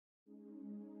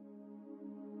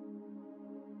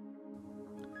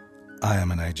I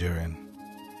am a Nigerian.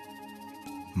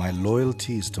 My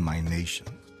loyalty is to my nation,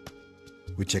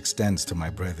 which extends to my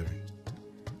brethren,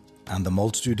 and the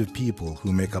multitude of people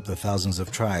who make up the thousands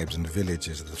of tribes and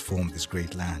villages that form this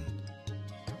great land.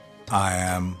 I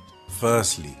am,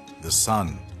 firstly, the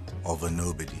son of a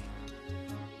nobody,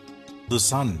 the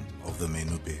son of the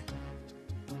Menube,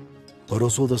 but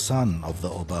also the son of the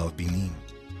Oba of Benin,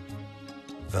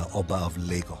 the Oba of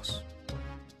Lagos,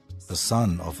 the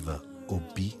son of the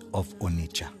Obi of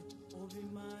Onitsha,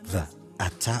 the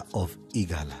Ata of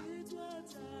Igala,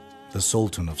 the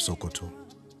Sultan of Sokoto,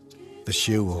 the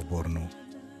Shehu of Borno,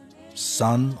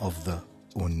 son of the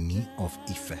Oni of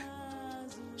Ife,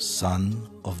 son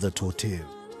of the Totir,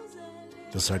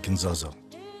 the Sarkin Zozo,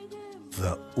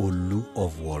 the Olu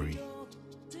of Wari,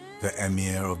 the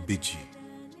Emir of Bichi,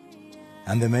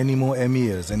 and the many more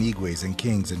emirs and igwes and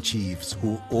kings and chiefs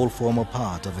who all form a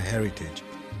part of a heritage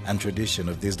and tradition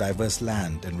of this diverse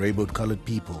land and rainbow-colored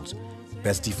peoples,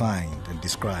 best defined and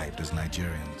described as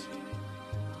Nigerians.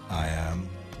 I am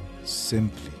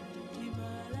simply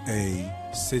a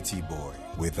city boy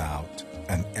without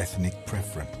an ethnic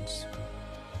preference.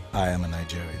 I am a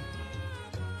Nigerian.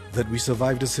 That we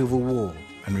survived a civil war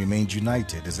and remained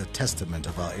united is a testament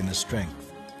of our inner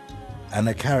strength and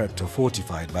a character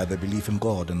fortified by the belief in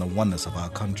God and the oneness of our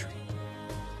country.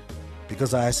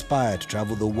 Because I aspire to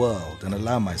travel the world and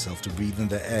allow myself to breathe in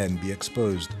the air and be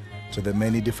exposed to the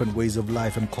many different ways of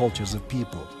life and cultures of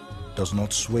people does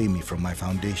not sway me from my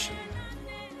foundation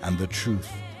and the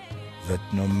truth that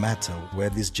no matter where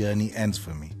this journey ends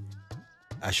for me,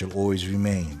 I shall always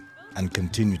remain and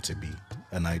continue to be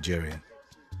a Nigerian.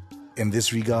 In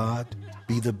this regard,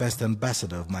 be the best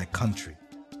ambassador of my country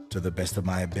to the best of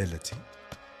my ability,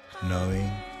 knowing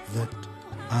that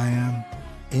I am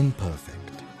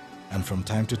imperfect and from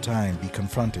time to time be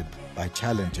confronted by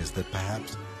challenges that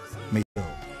perhaps may fail.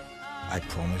 I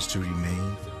promise to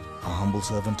remain a humble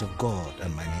servant of God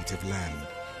and my native land.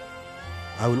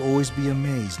 I will always be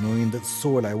amazed knowing that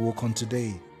soil I walk on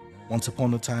today once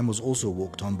upon a time was also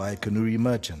walked on by a Kanuri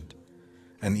merchant,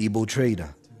 an Igbo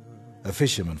trader, a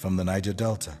fisherman from the Niger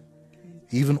Delta,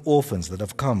 even orphans that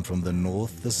have come from the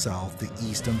north, the south, the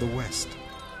east, and the west.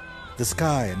 The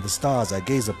sky and the stars I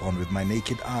gaze upon with my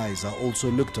naked eyes are also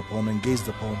looked upon and gazed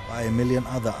upon by a million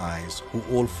other eyes who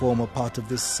all form a part of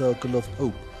this circle of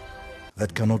hope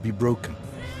that cannot be broken,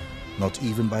 not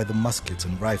even by the muskets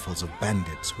and rifles of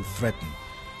bandits who threaten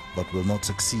but will not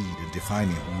succeed in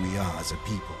defining who we are as a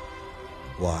people,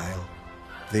 while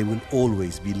they will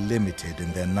always be limited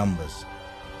in their numbers.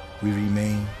 We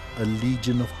remain a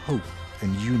legion of hope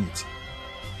and unity,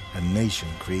 a nation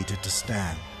created to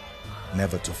stand,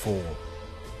 never to fall.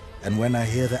 And when I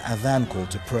hear the adhan call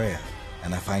to prayer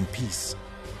and I find peace,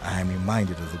 I am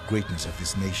reminded of the greatness of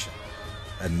this nation,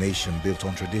 a nation built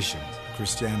on traditions,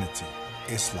 Christianity,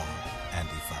 Islam, and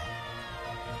Ifa.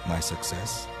 My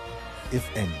success, if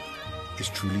any, is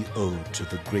truly owed to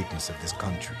the greatness of this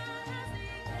country.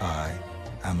 I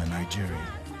am a Nigerian.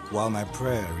 While my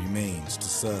prayer remains to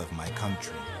serve my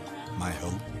country, my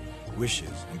hope,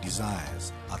 wishes, and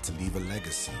desires are to leave a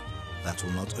legacy that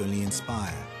will not only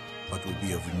inspire, but will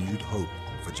be of renewed hope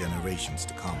for generations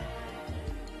to come.